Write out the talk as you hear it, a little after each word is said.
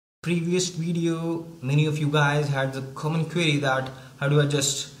Previous video, many of you guys had the common query that how do I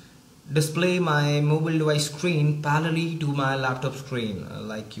just display my mobile device screen parallelly to my laptop screen.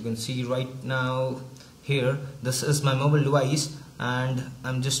 Like you can see right now here, this is my mobile device and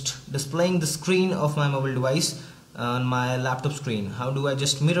I'm just displaying the screen of my mobile device on my laptop screen. How do I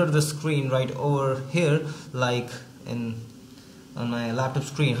just mirror the screen right over here like on my laptop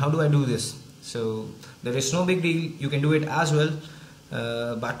screen? How do I do this? So there is no big deal, you can do it as well.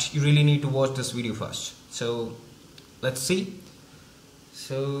 But you really need to watch this video first. So let's see.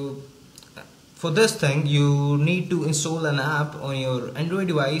 So for this thing you need to install an app on your Android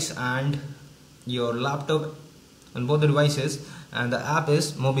device and your laptop, on both the devices, and the app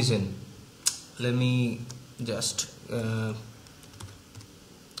is Mobizen. Let me just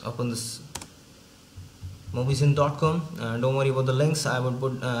open this mobizen.com. Don't worry about the links. I will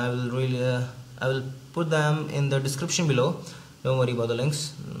put them in the description below. Don't worry about the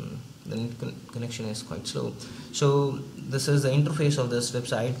links. The connection is quite slow. So this is the interface of this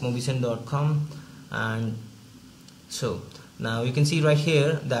website, mobizen.com, and so now you can see right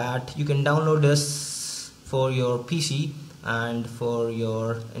here that you can download this for your PC and for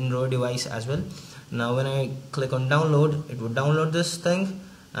your Android device as well. Now when I click on download, it would download this thing,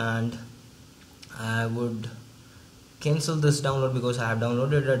 and I would cancel this download because I have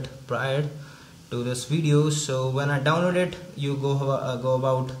downloaded it prior to this video. So when I download it, you go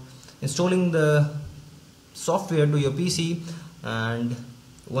about installing the software to your PC, and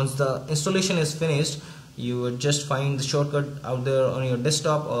once the installation is finished, you would just find the shortcut out there on your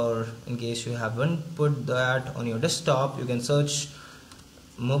desktop, or in case you haven't put that on your desktop, you can search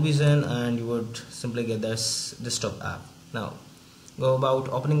Mobizen and you would simply get this desktop app. Now go about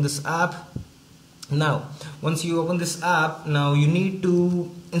opening this app. Now once you open this app, now you need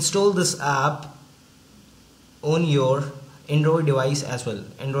to install this app on your Android device as well.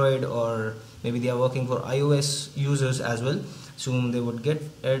 Android, or maybe they are working for iOS users as well, soon they would get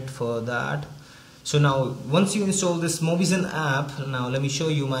it for that. So now once you install this Mobizen app, now let me show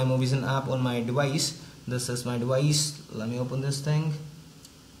you my Mobizen app on my device. This is my device. Let me open this thing.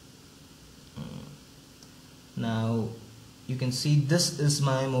 Now you can see this is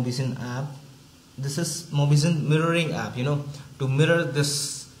my Mobizen app. This is Mobizen mirroring app, to mirror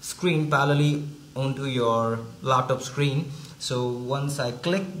this screen parallelly onto your laptop screen. So once I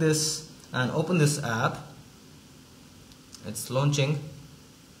click this and open this app, it's launching.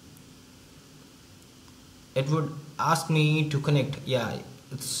 It would ask me to connect. Yeah,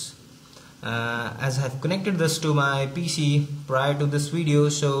 it's as I've connected this to my PC prior to this video,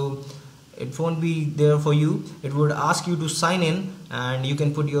 so it won't be there for you. It would ask you to sign in, and you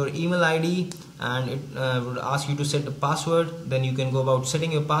can put your email ID, and it would ask you to set a password. Then you can go about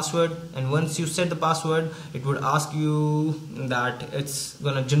setting your password, and once you set the password, it would ask you that it's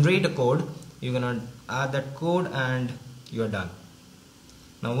gonna generate a code. You're gonna add that code and you're done.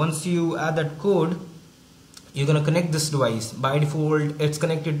 Now once you add that code, you're gonna connect this device. By default it's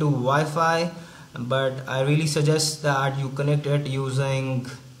connected to Wi-Fi, but I really suggest that you connect it using,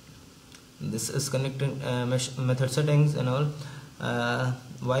 this is connecting method settings and all,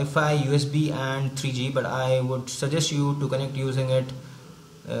 Wi-Fi, USB and 3G, but I would suggest you to connect using it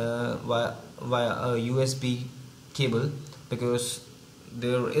via a USB cable, because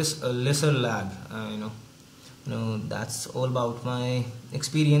there is a lesser lag. That's all about my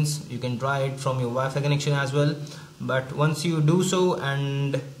experience. You can try it from your Wi-Fi connection as well, but once you do so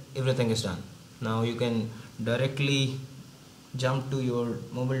and everything is done, now you can directly jump to your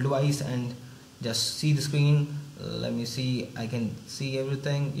mobile device and just see the screen. Let me see, I can see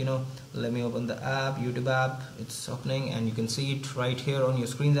everything. Let me open the app, YouTube app. It's opening and you can see it right here on your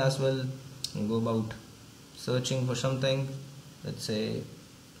screens as well. And go about searching for something. Let's say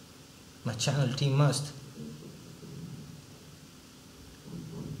my channel, Team MAST.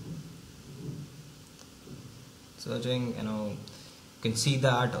 Searching, you can see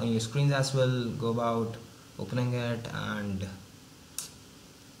that on your screens as well. Go about opening it, and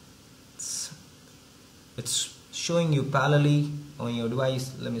it's showing you parallelly on your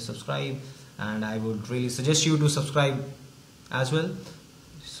device. Let me subscribe, and I would really suggest you to subscribe as well,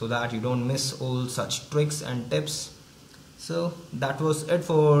 so that you don't miss all such tricks and tips. So that was it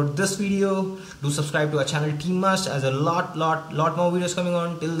for this video. Do subscribe to our channel Team MAST, as a lot more videos coming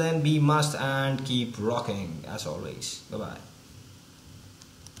on. Till then, be MAST and keep rocking as always. Bye bye.